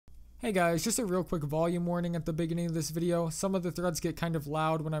Hey guys, just a real quick volume warning at the beginning of this video. Some of the threads get kind of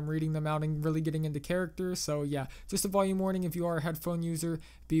loud when I'm reading them out and really getting into character, so yeah, just a volume warning if you are a headphone user,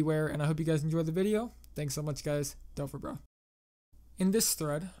 beware, and I hope you guys enjoy the video. Thanks so much guys, Delver bro. In this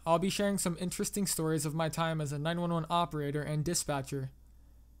thread, I'll be sharing some interesting stories of my time as a 911 operator and dispatcher.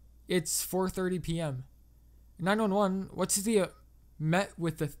 It's 4:30 p.m. 911, what's the met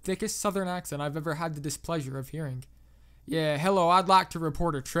with the thickest southern accent I've ever had the displeasure of hearing. Yeah, hello, I'd like to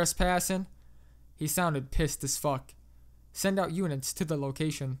report a trespassing. He sounded pissed as fuck. Send out units to the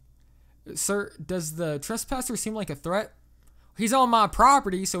location. Sir, does the trespasser seem like a threat? He's on my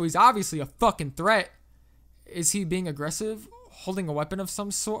property, so he's obviously a fucking threat. Is he being aggressive? Holding a weapon of some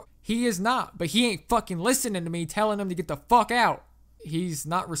sort? He is not, but he ain't fucking listening to me telling him to get the fuck out. He's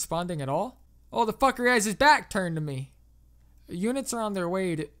not responding at all? Oh, the fucker has his back turned to me. Units are on their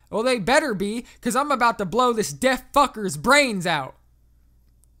way to... Well, they better be, because I'm about to blow this deaf fucker's brains out.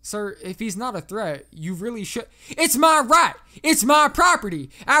 Sir, if he's not a threat, you really should... It's my right! It's my property!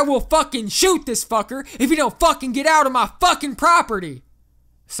 I will fucking shoot this fucker if you don't fucking get out of my fucking property!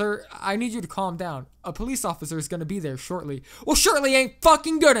 Sir, I need you to calm down. A police officer is going to be there shortly. Well, shortly ain't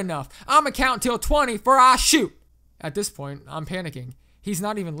fucking good enough. I'ma count till 20 before I shoot. At this point, I'm panicking. He's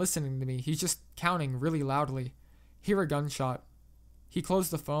not even listening to me. He's just counting really loudly. Hear a gunshot. He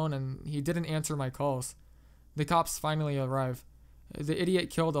closed the phone and he didn't answer my calls. The cops finally arrive. The idiot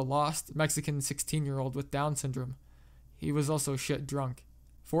killed a lost Mexican 16-year-old with Down syndrome. He was also shit drunk.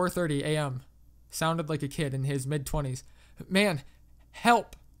 4:30 a.m. Sounded like a kid in his mid-20s. Man,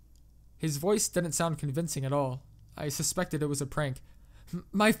 help! His voice didn't sound convincing at all. I suspected it was a prank.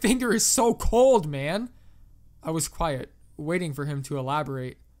 My finger is so cold, man! I was quiet, waiting for him to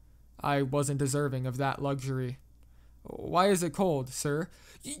elaborate. I wasn't deserving of that luxury. Why is it cold, sir?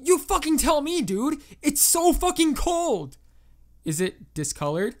 You fucking tell me, dude! It's so fucking cold! Is it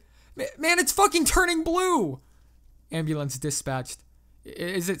discolored? Man, it's fucking turning blue! Ambulance dispatched.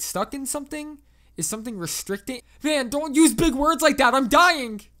 Is it stuck in something? Is something restricting? Man, don't use big words like that! I'm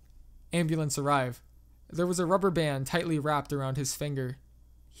dying! Ambulance arrive. There was a rubber band tightly wrapped around his finger.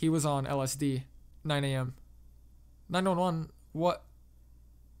 He was on LSD. 9 a.m. 911, what?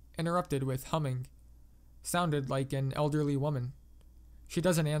 Interrupted with humming. Sounded like an elderly woman. She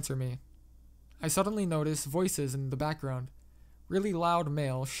doesn't answer me. I suddenly notice voices in the background. Really loud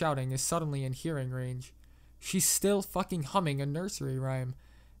male shouting is suddenly in hearing range. She's still fucking humming a nursery rhyme.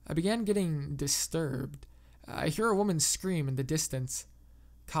 I began getting disturbed. I hear a woman scream in the distance.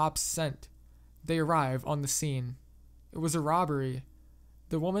 Cops sent. They arrive on the scene. It was a robbery.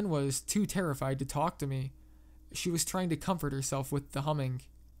 The woman was too terrified to talk to me. She was trying to comfort herself with the humming.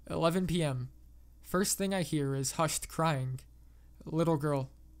 11 p.m. First thing I hear is hushed crying. Little girl.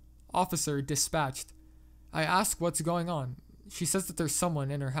 Officer dispatched. I ask what's going on. She says that there's someone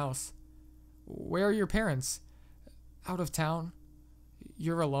in her house. Where are your parents? Out of town.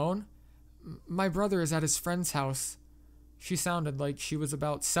 You're alone? My brother is at his friend's house. She sounded like she was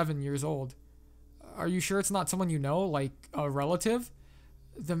about 7 years old. Are you sure it's not someone you know, like a relative?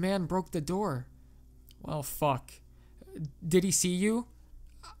 The man broke the door. Well, fuck. Did he see you?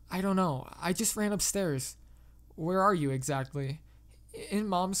 I don't know. I just ran upstairs. Where are you exactly? In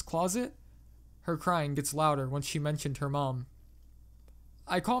Mom's closet? Her crying gets louder when she mentioned her mom.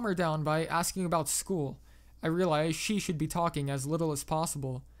 I calm her down by asking about school. I realize she should be talking as little as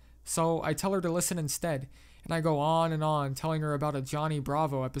possible. So I tell her to listen instead, and I go on and on telling her about a Johnny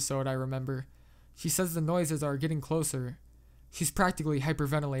Bravo episode I remember. She says the noises are getting closer. She's practically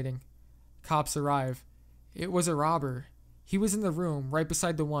hyperventilating. Cops arrive. It was a robber. He was in the room right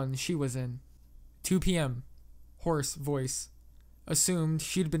beside the one she was in. 2 p.m. Hoarse voice. Assumed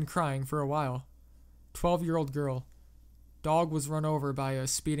she'd been crying for a while. 12-year-old girl. Dog was run over by a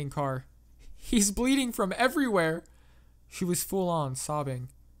speeding car. He's bleeding from everywhere. She was full on sobbing.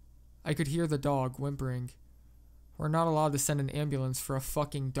 I could hear the dog whimpering. We're not allowed to send an ambulance for a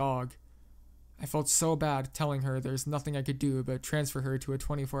fucking dog. I felt so bad telling her there's nothing I could do but transfer her to a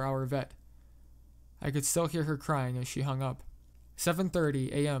 24-hour vet. I could still hear her crying as she hung up.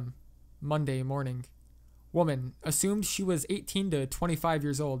 7:30 a.m. Monday morning. Woman, assumed she was 18 to 25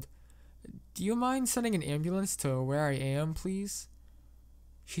 years old. Do you mind sending an ambulance to where I am, please?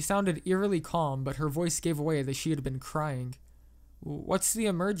 She sounded eerily calm, but her voice gave away that she had been crying. What's the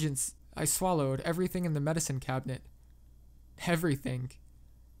emergency? I swallowed everything in the medicine cabinet. Everything.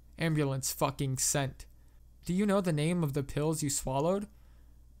 Ambulance fucking sent. Do you know the name of the pills you swallowed?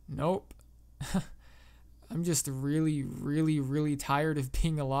 Nope. I'm just really tired of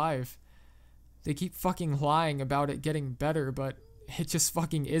being alive. They keep fucking lying about it getting better, but it just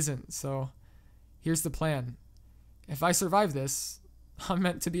fucking isn't, so here's the plan. If I survive this, I'm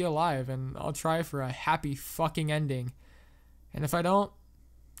meant to be alive, and I'll try for a happy fucking ending. And if I don't,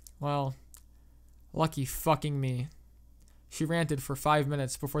 well, lucky fucking me. She ranted for 5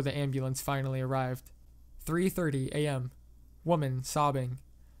 minutes before the ambulance finally arrived. 3:30 a.m. Woman sobbing.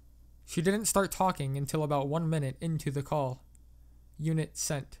 She didn't start talking until about 1 minute into the call. Unit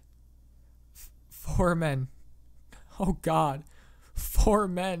sent. 4 men. Oh God. 4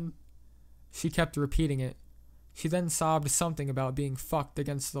 men. She kept repeating it. She then sobbed something about being fucked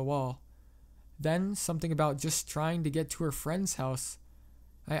against the wall. Then something about just trying to get to her friend's house.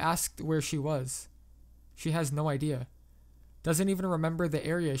 I asked where she was. She has no idea. Doesn't even remember the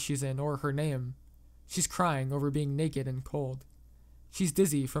area she's in or her name. She's crying over being naked and cold. She's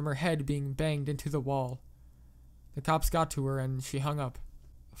dizzy from her head being banged into the wall. The cops got to her and she hung up.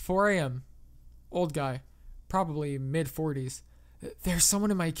 4 a.m. Old guy, probably mid-40s. There's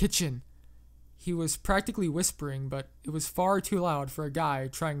someone in my kitchen. He was practically whispering, but it was far too loud for a guy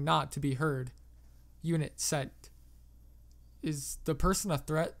trying not to be heard. Unit sent. Is the person a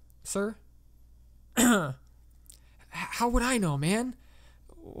threat, sir? How would I know, man?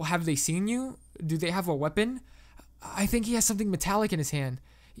 Have they seen you? Do they have a weapon? I think he has something metallic in his hand.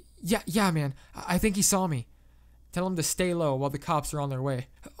 Yeah, man. I think he saw me. Tell him to stay low while the cops are on their way.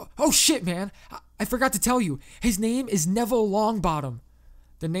 Oh shit, man. I forgot to tell you. His name is Neville Longbottom.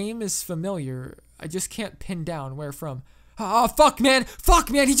 The name is familiar. I just can't pin down where from. Oh, fuck, man. Fuck,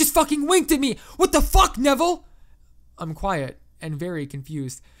 man. He just fucking winked at me. What the fuck, Neville? I'm quiet and very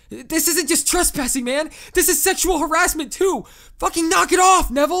confused. This isn't just trespassing, man. This is sexual harassment, too. Fucking knock it off,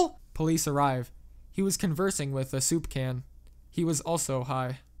 Neville. Police arrive. He was conversing with a soup can. He was also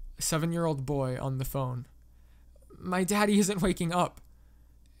high. A 7-year-old boy on the phone. My daddy isn't waking up.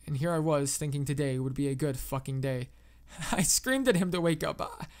 And here I was thinking today would be a good fucking day. I screamed at him to wake up.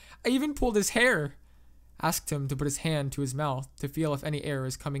 I even pulled his hair. Asked him to put his hand to his mouth to feel if any air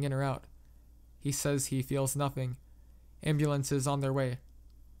is coming in or out. He says he feels nothing. Ambulance is on their way.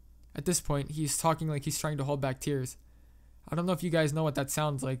 At this point, he's talking like he's trying to hold back tears. I don't know if you guys know what that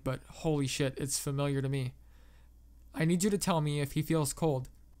sounds like, but holy shit, it's familiar to me. I need you to tell me if he feels cold.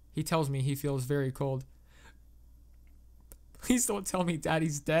 He tells me he feels very cold. Please don't tell me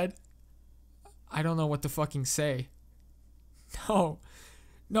Daddy's dead. I don't know what to fucking say.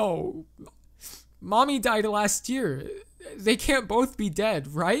 No. Mommy died last year. They can't both be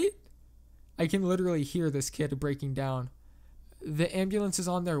dead, right? I can literally hear this kid breaking down. The ambulance is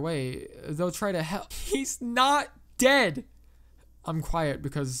on their way. They'll try to help. He's not dead. I'm quiet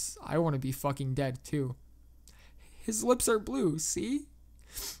because I want to be fucking dead too. His lips are blue, see?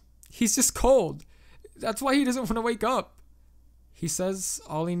 He's just cold. That's why he doesn't want to wake up. He says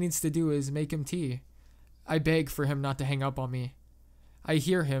all he needs to do is make him tea. I beg for him not to hang up on me. I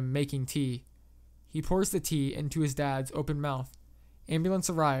hear him making tea. He pours the tea into his dad's open mouth. Ambulance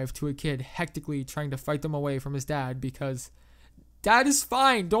arrived to a kid hectically trying to fight them away from his dad because Dad is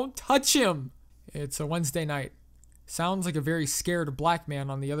fine, don't touch him. It's a Wednesday night. Sounds like a very scared black man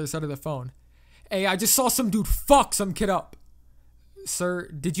on the other side of the phone. Hey, I just saw some dude fuck some kid up. Sir,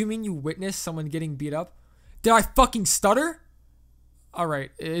 did you mean you witnessed someone getting beat up? Did I fucking stutter?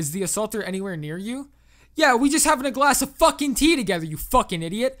 Alright, is the assaulter anywhere near you? Yeah, we just having a glass of fucking tea together, you fucking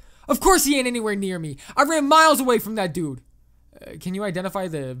idiot. Of course he ain't anywhere near me. I ran miles away from that dude. Can you identify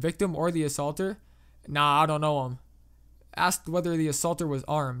the victim or the assaulter? Nah, I don't know him. Asked whether the assaulter was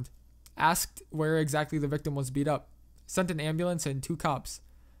armed. Asked where exactly the victim was beat up. Sent an ambulance and 2 cops.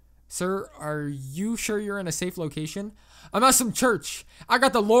 Sir, are you sure you're in a safe location? I'm at some church. I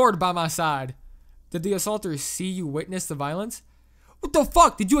got the Lord by my side. Did the assaulter see you witness the violence? What the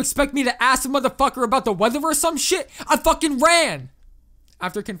fuck? Did you expect me to ask the motherfucker about the weather or some shit? I fucking ran!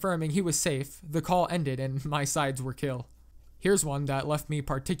 After confirming he was safe, the call ended and my sides were kill. Here's one that left me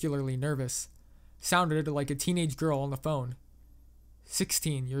particularly nervous. Sounded like a teenage girl on the phone.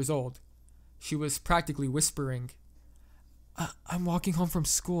 16 years old. She was practically whispering. I'm walking home from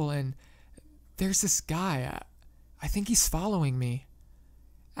school and there's this guy. I think he's following me.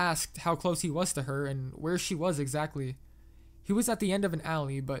 Asked how close he was to her and where she was exactly. He was at the end of an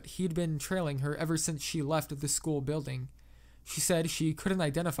alley, but he'd been trailing her ever since she left the school building. She said she couldn't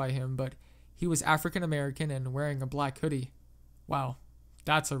identify him, but he was African American and wearing a black hoodie. Wow,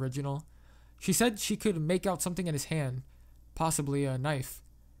 that's original. She said she could make out something in his hand, possibly a knife.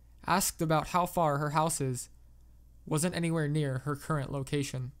 Asked about how far her house is. Wasn't anywhere near her current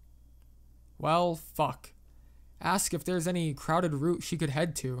location. Well, fuck. Asked if there's any crowded route she could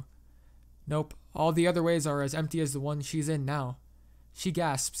head to. Nope, all the other ways are as empty as the one she's in now. She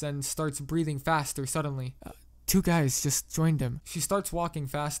gasps and starts breathing faster suddenly. 2 guys just joined him. She starts walking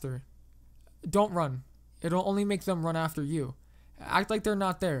faster. Don't run. It'll only make them run after you. Act like they're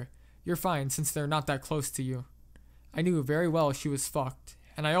not there. You're fine since they're not that close to you. I knew very well she was fucked,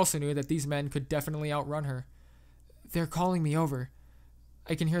 and I also knew that these men could definitely outrun her. They're calling me over.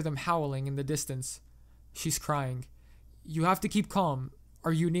 I can hear them howling in the distance. She's crying. You have to keep calm.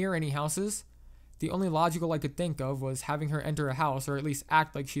 Are you near any houses? The only logical I could think of was having her enter a house or at least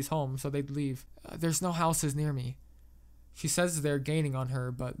act like she's home so they'd leave. There's no houses near me. She says they're gaining on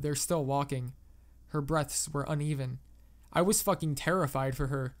her, but they're still walking. Her breaths were uneven. I was fucking terrified for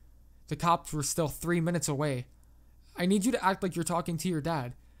her. The cops were still 3 minutes away. I need you to act like you're talking to your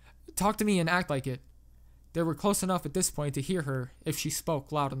dad. Talk to me and act like it. They were close enough at this point to hear her if she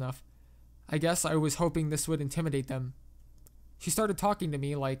spoke loud enough. I guess I was hoping this would intimidate them. She started talking to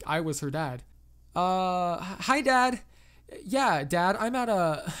me like I was her dad. Hi, Dad. Yeah, Dad, I'm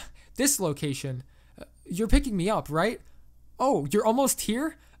at this location. You're picking me up, right? Oh, you're almost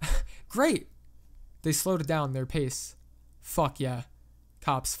here? Great. They slowed down their pace. Fuck yeah.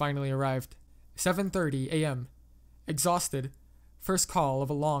 Cops finally arrived. 7:30 a.m. Exhausted. First call of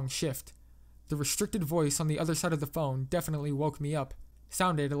a long shift. The restricted voice on the other side of the phone definitely woke me up.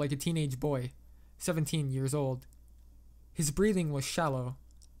 Sounded like a teenage boy. 17 years old. His breathing was shallow,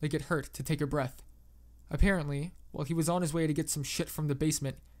 like it hurt to take a breath. Apparently, while he was on his way to get some shit from the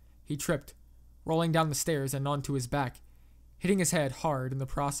basement, he tripped, rolling down the stairs and onto his back, hitting his head hard in the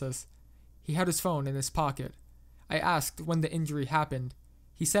process. He had his phone in his pocket. I asked when the injury happened.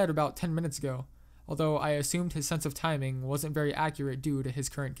 He said about 10 minutes ago, although I assumed his sense of timing wasn't very accurate due to his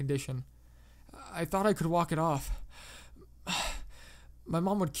current condition. I thought I could walk it off. My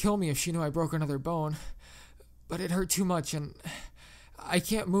mom would kill me if she knew I broke another bone, but it hurt too much and I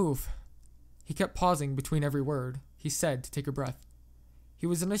can't move. He kept pausing between every word. He said to take a breath. He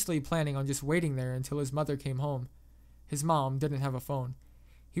was initially planning on just waiting there until his mother came home. His mom didn't have a phone.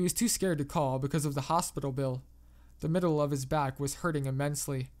 He was too scared to call because of the hospital bill. The middle of his back was hurting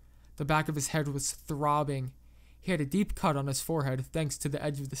immensely. The back of his head was throbbing. He had a deep cut on his forehead thanks to the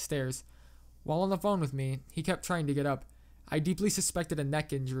edge of the stairs. While on the phone with me, he kept trying to get up. I deeply suspected a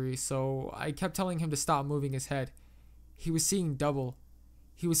neck injury, so I kept telling him to stop moving his head. He was seeing double.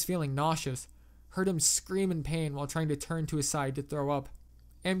 He was feeling nauseous. Heard him scream in pain while trying to turn to his side to throw up.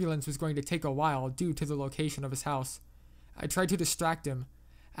 Ambulance was going to take a while due to the location of his house. I tried to distract him,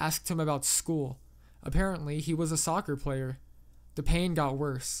 asked him about school. Apparently, he was a soccer player. The pain got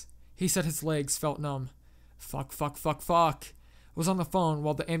worse. He said his legs felt numb. Fuck. Was on the phone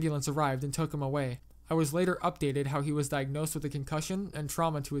while the ambulance arrived and took him away. I was later updated how he was diagnosed with a concussion and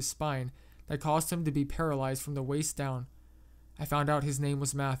trauma to his spine that caused him to be paralyzed from the waist down. I found out his name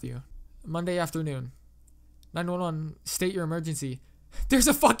was Matthew. Monday afternoon. 911, state your emergency. There's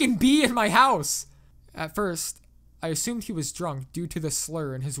a fucking bee in my house! At first, I assumed he was drunk due to the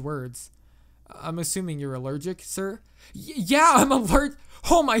slur in his words. I'm assuming you're allergic, sir? Yeah, I'm allergic.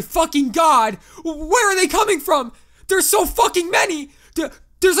 Oh my fucking god! Where are they coming from? There's so fucking many!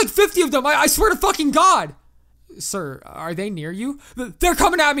 There's like 50 of them, I swear to fucking god! Sir, are they near you? They're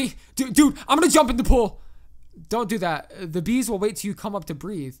coming at me! Dude, I'm gonna jump in the pool! Don't do that. The bees will wait till you come up to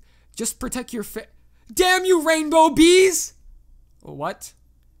breathe. Just protect your Damn you, rainbow bees! What?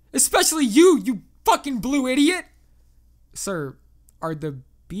 Especially you fucking blue idiot! Sir, are the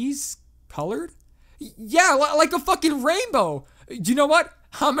bees colored? Yeah, like a fucking rainbow! You know what?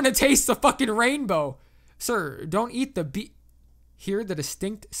 I'm gonna taste the fucking rainbow! Sir, don't eat the bee. Hear the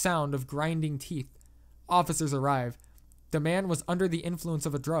distinct sound of grinding teeth. Officers arrive. The man was under the influence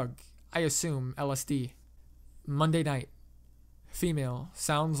of a drug. I assume LSD. Monday night. Female.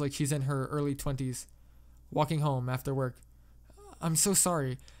 Sounds like she's in her early 20s. Walking home after work. I'm so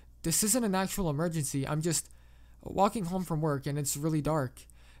sorry. This isn't an actual emergency. I'm just walking home from work and it's really dark.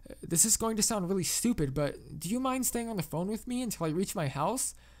 This is going to sound really stupid, but do you mind staying on the phone with me until I reach my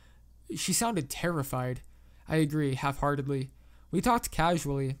house? She sounded terrified. I agree, half-heartedly. We talked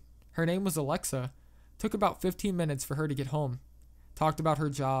casually. Her name was Alexa. Took about 15 minutes for her to get home. Talked about her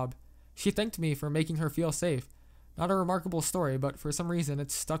job. She thanked me for making her feel safe. Not a remarkable story, but for some reason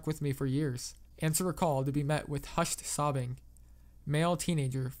it's stuck with me for years. Answer a call to be met with hushed sobbing. Male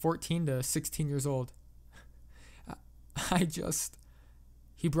teenager, 14 to 16 years old.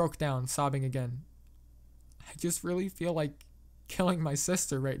 He broke down, sobbing again. I just really feel like killing my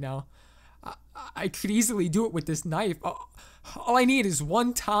sister right now. I could easily do it with this knife. All I need is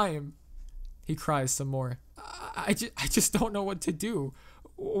one time. He cries some more. I just don't know what to do.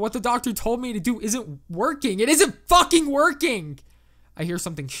 What the doctor told me to do isn't working. It isn't fucking working! I hear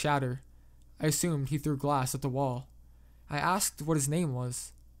something shatter. I assumed he threw glass at the wall. I asked what his name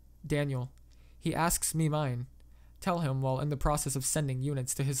was. Daniel. He asks me mine. Tell him while in the process of sending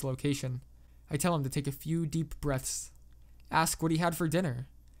units to his location. I tell him to take a few deep breaths. Ask what he had for dinner.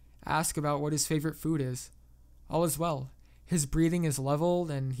 Ask about what his favorite food is. All is well. His breathing is leveled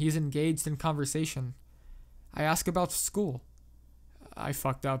and he's engaged in conversation. I ask about school. I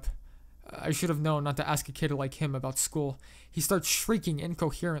fucked up. I should have known not to ask a kid like him about school. He starts shrieking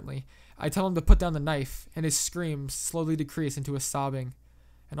incoherently. I tell him to put down the knife, and his screams slowly decrease into a sobbing.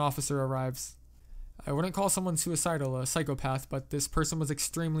 An officer arrives. I wouldn't call someone suicidal a psychopath, but this person was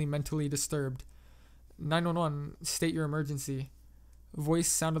extremely mentally disturbed. 911, state your emergency. Voice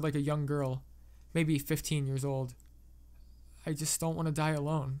sounded like a young girl, maybe 15 years old. I just don't want to die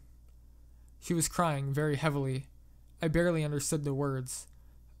alone. She was crying very heavily. I barely understood the words.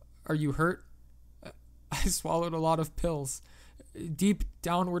 Are you hurt? I swallowed a lot of pills. Deep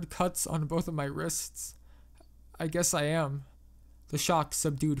downward cuts on both of my wrists. I guess I am. The shock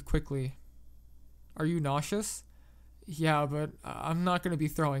subdued quickly. Are you nauseous? Yeah, but I'm not going to be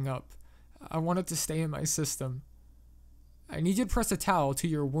throwing up. I want it to stay in my system. I need you to press a towel to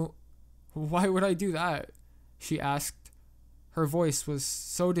your wound. Why would I do that? She asked. Her voice was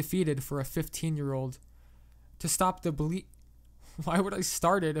so defeated for a 15-year-old. To stop the bleed. Why would I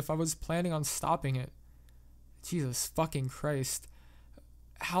start it if I was planning on stopping it? Jesus fucking Christ.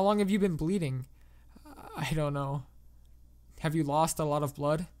 How long have you been bleeding? I don't know. Have you lost a lot of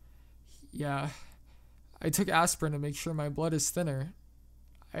blood? Yeah. I took aspirin to make sure my blood is thinner.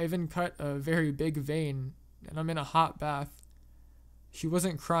 I even cut a very big vein, and I'm in a hot bath. She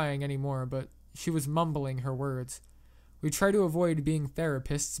wasn't crying anymore, but she was mumbling her words. We try to avoid being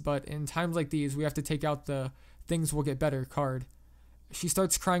therapists, but in times like these, we have to take out the things will get better card. She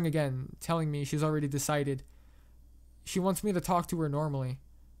starts crying again, telling me she's already decided. She wants me to talk to her normally.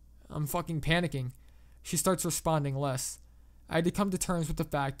 I'm fucking panicking. She starts responding less. I had to come to terms with the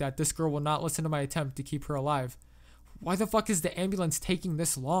fact that this girl will not listen to my attempt to keep her alive. Why the fuck is the ambulance taking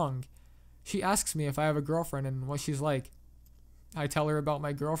this long? She asks me if I have a girlfriend and what she's like. I tell her about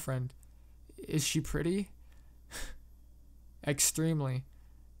my girlfriend. Is she pretty? Extremely.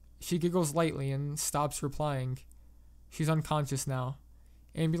 She giggles lightly and stops replying. She's unconscious now.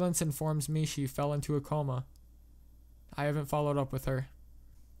 Ambulance informs me she fell into a coma. I haven't followed up with her.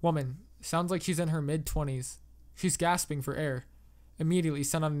 Woman. Sounds like she's in her mid-20s. She's gasping for air. Immediately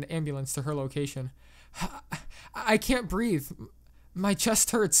sent on an ambulance to her location. I can't breathe. My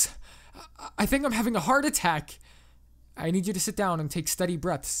chest hurts. I think I'm having a heart attack. I need you to sit down and take steady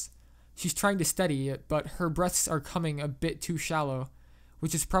breaths. She's trying to steady it, but her breaths are coming a bit too shallow,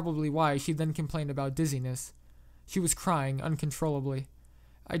 which is probably why she then complained about dizziness. She was crying uncontrollably.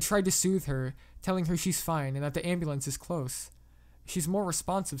 I tried to soothe her, telling her she's fine and that the ambulance is close. She's more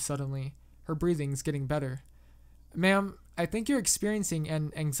responsive suddenly. Her breathing's getting better. Ma'am, I think you're experiencing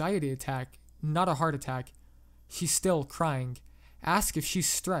an anxiety attack, not a heart attack. She's still crying. Ask if she's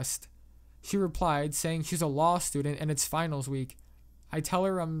stressed. She replied, saying she's a law student and it's finals week. I tell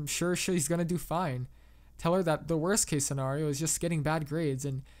her I'm sure she's gonna do fine. Tell her that the worst case scenario is just getting bad grades,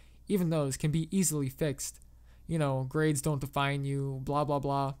 and even those can be easily fixed. You know, grades don't define you, blah blah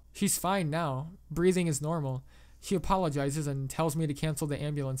blah. She's fine now. Breathing is normal. She apologizes and tells me to cancel the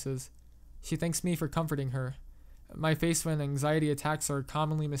ambulances. She thanks me for comforting her. My face when anxiety attacks are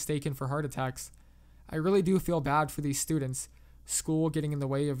commonly mistaken for heart attacks. I really do feel bad for these students. School getting in the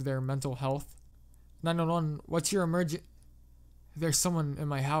way of their mental health. 911, what's your emergency? There's someone in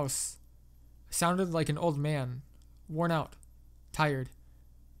my house. Sounded like an old man. Worn out. Tired.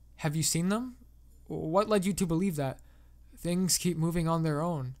 Have you seen them? What led you to believe that? Things keep moving on their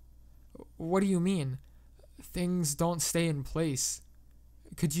own. What do you mean? Things don't stay in place.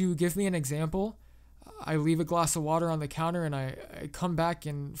 Could you give me an example? I leave a glass of water on the counter and I come back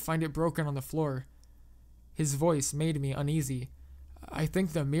and find it broken on the floor. His voice made me uneasy. I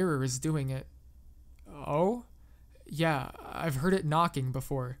think the mirror is doing it. Oh? Yeah, I've heard it knocking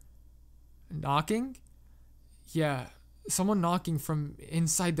before. Knocking? Yeah, someone knocking from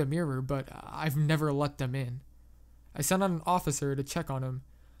inside the mirror, but I've never let them in. I sent out an officer to check on him.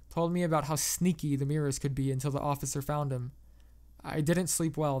 Told me about how sneaky the mirrors could be until the officer found him. I didn't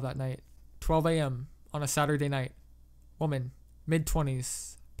sleep well that night. 12 a.m. on a Saturday night. Woman,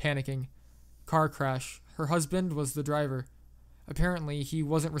 mid-20s, panicking. Car crash. Her husband was the driver. Apparently, he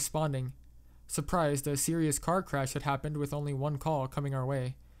wasn't responding. Surprised a serious car crash had happened with only one call coming our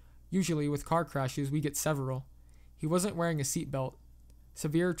way. Usually, with car crashes, we get several. He wasn't wearing a seatbelt.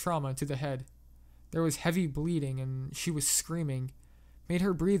 Severe trauma to the head. There was heavy bleeding and she was screaming. Made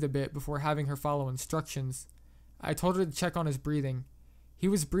her breathe a bit before having her follow instructions. I told her to check on his breathing. He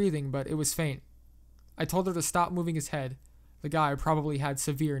was breathing, but it was faint. I told her to stop moving his head. The guy probably had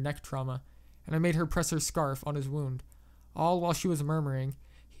severe neck trauma, and I made her press her scarf on his wound, all while she was murmuring,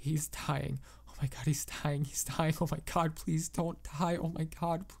 "He's dying. Oh my god, he's dying. He's dying. Oh my god, please don't die. Oh my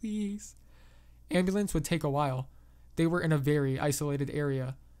god, please. Ambulance would take a while. They were in a very isolated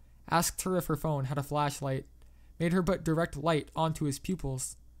area. Asked her if her phone had a flashlight. Made her put direct light onto his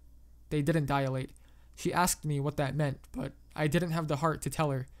pupils. They didn't dilate. She asked me what that meant, but I didn't have the heart to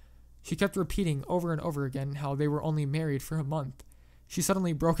tell her. She kept repeating over and over again how they were only married for a month. She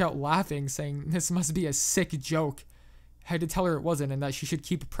suddenly broke out laughing, saying this must be a sick joke. I had to tell her it wasn't and that she should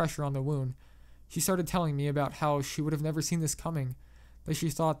keep pressure on the wound. She started telling me about how she would have never seen this coming, that she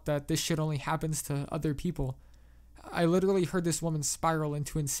thought that this shit only happens to other people. I literally heard this woman spiral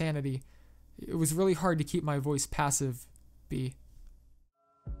into insanity. It was really hard to keep my voice passive. B.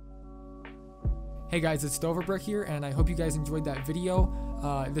 Hey guys, it's Doverbrook here, and I hope you guys enjoyed that video.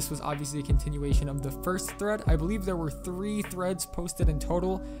 This was obviously a continuation of the first thread. I believe there were 3 threads posted in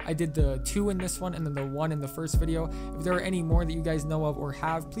total. I did the 2 in this one and then the 1 in the first video. If there are any more that you guys know of or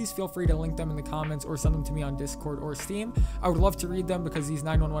have, please feel free to link them in the comments or send them to me on Discord or Steam. I would love to read them because these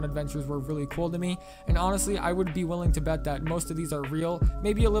 911 adventures were really cool to me. And honestly, I would be willing to bet that most of these are real.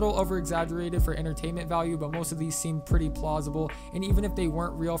 Maybe a little over-exaggerated for entertainment value, but most of these seem pretty plausible. And even if they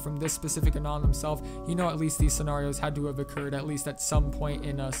weren't real from this specific Anon himself, you know at least these scenarios had to have occurred at least at some point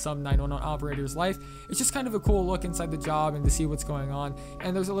in some 911 operator's life. It's just kind of a cool look inside the job and to see what's going on.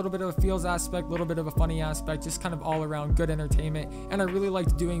 And there's a little bit of a feels aspect, a little bit of a funny aspect, just kind of all around good entertainment. And I really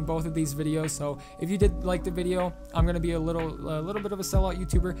liked doing both of these videos. So if you did like the video, I'm going to be a little bit of a sellout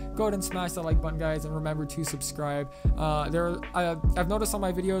YouTuber. Go ahead and smash that like button, guys, and remember to subscribe. I've noticed on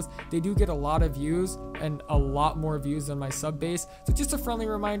my videos, they do get a lot of views and a lot more views than my sub base. So just a friendly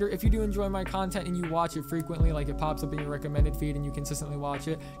reminder, if you do enjoy my content and you watch it frequently, like it pops up in your recommended feed and you consistently watch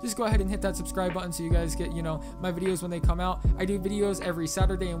it, just go ahead and hit that subscribe button so you guys get, my videos when they come out. I do videos every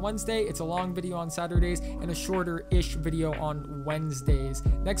Saturday and Wednesday. It's a long video on Saturdays and a shorter-ish video on Wednesdays.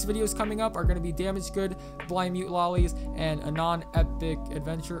 Next videos coming up are going to be Damaged Good, Blind Mute Lollies, and Anon Epic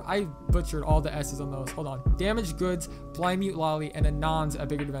Adventure. I butchered all the S's on those. Hold on. Damaged Goods, Blind Mute Lolly, and Anon's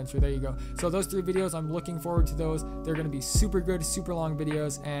Epic Adventure. There you go. So those 3 videos, I'm looking forward to those. They're going to be super good, super long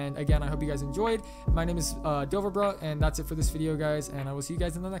videos. And again, I hope you guys enjoyed. My name is Doverbrook, and that's it for this video, guys. And I will see you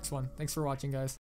guys in the next one. Thanks for watching, guys.